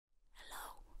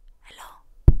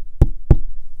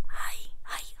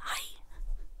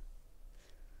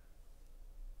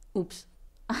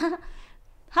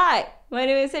Hi, my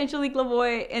name is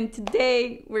Angelik and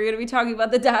today we're going to be talking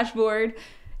about the dashboard.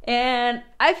 And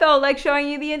I felt like showing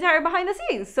you the entire behind the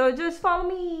scenes, so just follow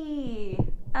me.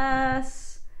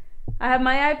 As I have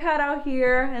my iPad out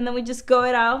here, and then we just go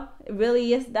it out. It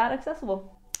really is that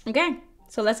accessible. Okay,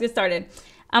 so let's get started.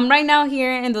 I'm right now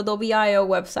here in the Adobe I/O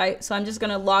website, so I'm just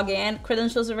gonna log in.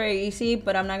 Credentials are very easy,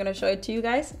 but I'm not gonna show it to you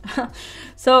guys.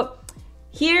 So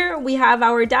here we have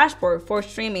our dashboard for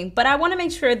streaming, but I wanna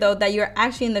make sure though that you're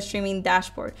actually in the streaming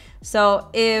dashboard. So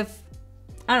if,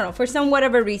 I don't know, for some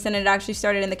whatever reason, it actually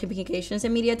started in the communications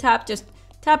and media tab, just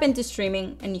tap into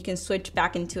streaming and you can switch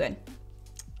back into it.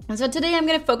 And so today I'm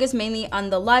going to focus mainly on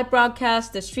the live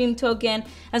broadcast, the stream token,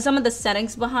 and some of the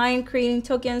settings behind creating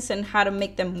tokens and how to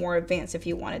make them more advanced if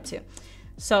you wanted to.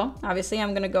 So obviously I'm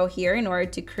going to go here in order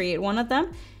to create one of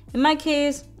them. In my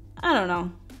case, I don't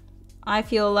know. I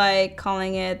feel like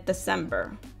calling it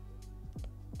December.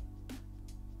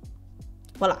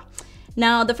 Voila.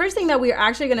 Now, the first thing that we're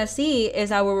actually going to see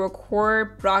is our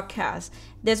record broadcast.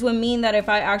 This would mean that if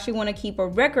I actually want to keep a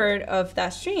record of that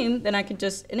stream, then I could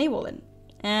just enable it.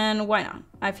 And why not?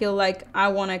 I feel like I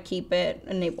want to keep it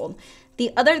enabled.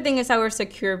 The other thing is our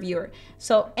secure viewer.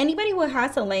 So anybody who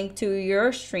has a link to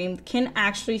your stream can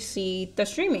actually see the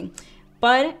streaming.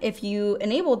 But if you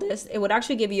enable this, it would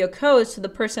actually give you a code, so the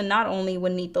person not only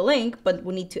would need the link, but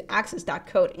would need to access that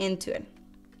code into it.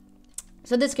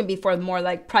 So this can be for more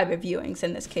like private viewings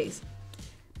in this case.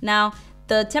 Now,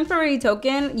 the temporary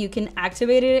token, you can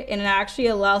activate it and it actually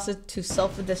allows it to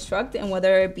self-destruct, and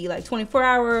whether it be like 24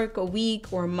 hour, a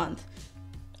week, or a month.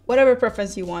 Whatever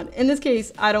preference you want. In this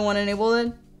case, I don't want to enable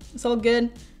it. It's all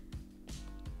good.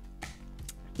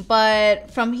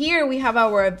 But from here, we have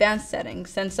our advanced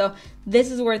settings. And so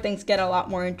this is where things get a lot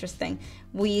more interesting.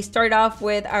 We start off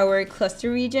with our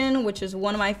cluster region, which is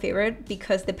one of my favorite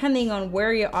because depending on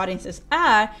where your audience is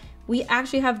at, we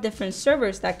actually have different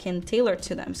servers that can tailor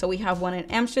to them. So we have one in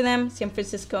Amsterdam, San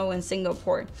Francisco, and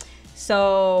Singapore.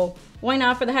 So why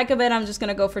not? For the heck of it, I'm just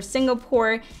gonna go for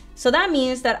Singapore. So that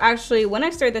means that actually when I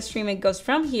start the stream, it goes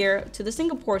from here to the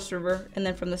Singapore server, and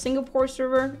then from the Singapore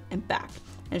server and back,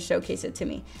 and showcase it to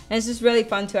me. And it's just really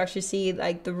fun to actually see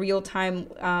like the real-time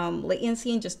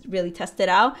latency and just really test it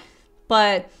out.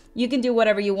 But you can do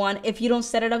whatever you want. If you don't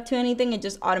set it up to anything, it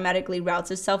just automatically routes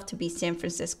itself to be San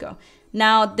Francisco.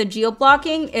 Now, the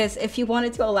geo-blocking is if you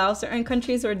wanted to allow certain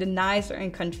countries or deny certain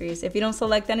countries. If you don't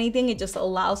select anything, it just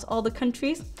allows all the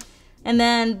countries. And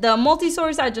then the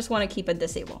multi-source, I just want to keep it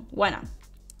disabled. Why not?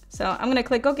 So I'm going to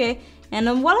click OK. And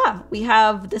then voila, we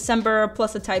have December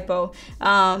plus a typo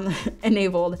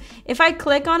enabled. If I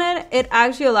click on it, it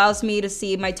actually allows me to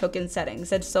see my token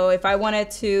settings. And so if I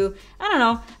wanted to, I don't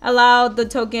know, allow the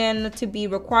token to be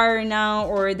required now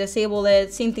or disable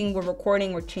it, same thing with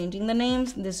recording or changing the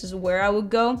names, this is where I would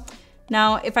go.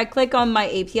 Now, if I click on my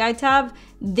API tab,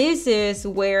 this is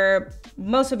where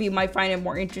most of you might find it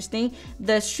more interesting.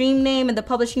 The stream name and the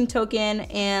publishing token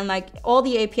and like all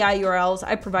the API URLs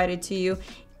I provided to you,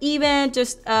 even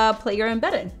just player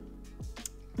embedded,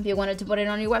 if you wanted to put it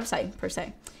on your website per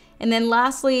se. And then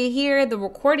lastly here, the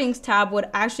recordings tab would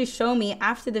actually show me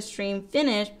after the stream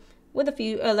finished with a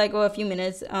few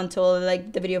minutes until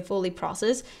like the video fully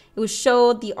processed, it would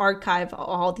show the archive of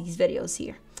all these videos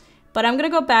here. But I'm gonna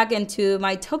go back into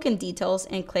my token details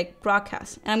and click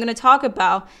broadcast. And I'm gonna talk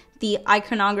about the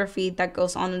iconography that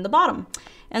goes on in the bottom.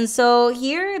 And so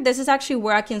here, this is actually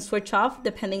where I can switch off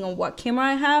depending on what camera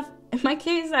I have. In my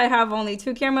case, I have only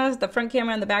two cameras, the front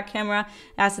camera and the back camera,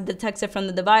 as it detects it from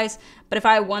the device. But if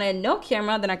I wanted no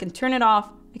camera, then I can turn it off.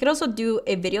 I could also do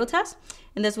a video test,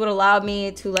 and this would allow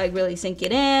me to like really sync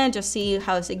it in, just see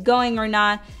how is it going or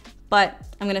not. But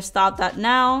I'm gonna stop that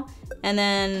now. And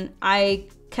then I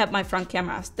kept my front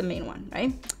camera as the main one,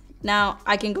 right? Now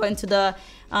I can go into the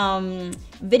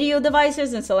video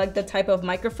devices and select the type of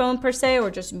microphone per se, or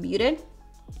just mute it.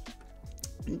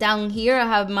 Down here, I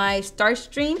have my start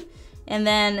stream. And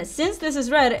then since this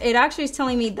is red, it actually is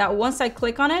telling me that once I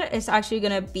click on it, it's actually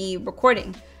gonna be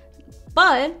recording.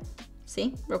 But,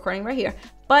 see, recording right here.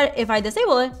 But if I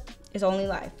disable it, it's only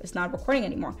live. It's not recording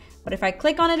anymore. But if I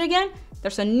click on it again,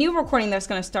 there's a new recording that's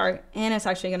gonna start, and it's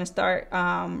actually gonna start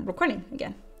recording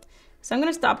again. So I'm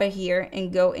gonna stop it here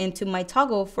and go into my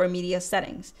toggle for media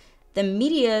settings. The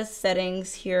media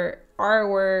settings here are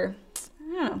where,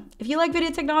 I don't know, if you like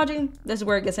video technology, this is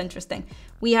where it gets interesting.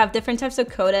 We have different types of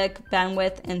codec,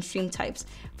 bandwidth, and stream types.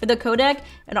 For the codec,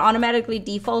 it automatically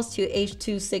defaults to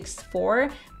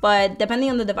H.264, but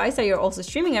depending on the device that you're also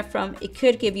streaming it from, it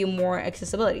could give you more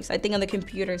accessibility. So I think on the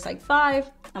computer it's like 5.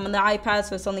 I'm on the iPad,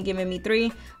 so it's only giving me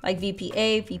 3, like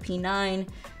VP8, VP9.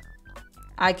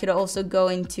 I could also go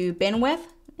into bandwidth,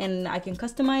 and I can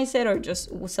customize it or just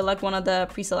select one of the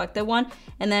pre-selected one.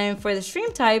 And then for the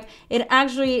stream type, it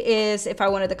actually is if I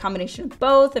wanted the combination of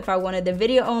both, if I wanted the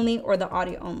video only or the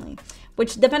audio only,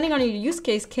 which depending on your use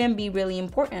case can be really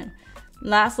important.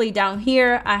 Lastly, down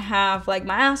here, I have like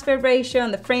my aspect ratio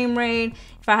and the frame rate.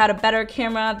 If I had a better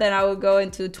camera, then I would go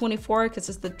into 24 because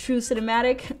it's the true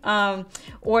cinematic.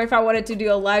 Or if I wanted to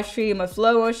do a live stream of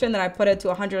slow motion, then I put it to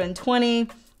 120.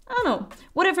 I don't know,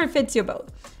 whatever fits your boat.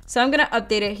 So I'm gonna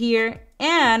update it here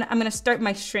and I'm gonna start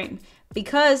my stream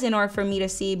because in order for me to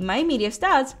see my media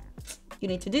stats, you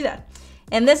need to do that.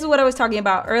 And this is what I was talking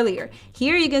about earlier.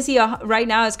 Here you can see right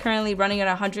now it's currently running at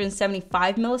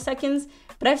 175 milliseconds,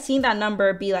 but I've seen that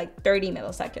number be like 30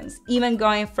 milliseconds, even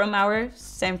going from our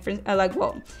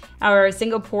our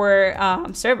Singapore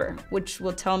server, which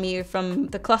will tell me from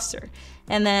the cluster.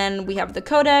 And then we have the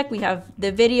codec, we have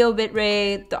the video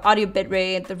bitrate, the audio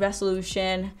bitrate, the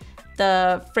resolution,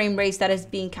 the frame rates that is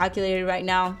being calculated right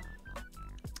now,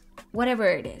 whatever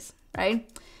it is, right?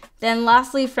 Then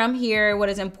lastly from here, what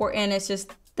is important is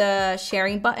just the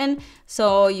sharing button.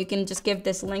 So you can just give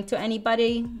this link to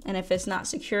anybody. And if it's not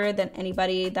secure, then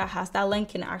anybody that has that link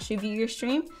can actually view your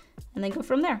stream and then go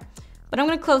from there. But I'm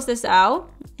gonna close this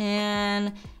out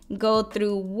and go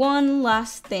through one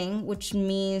last thing, which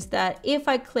means that if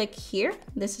I click here,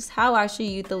 this is how actually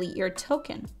you delete your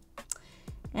token.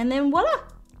 And then voila,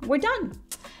 we're done.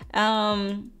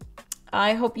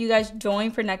 I hope you guys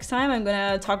join for next time. I'm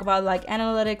gonna talk about like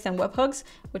analytics and webhooks,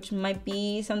 which might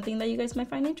be something that you guys might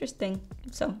find interesting.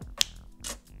 So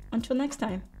until next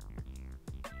time.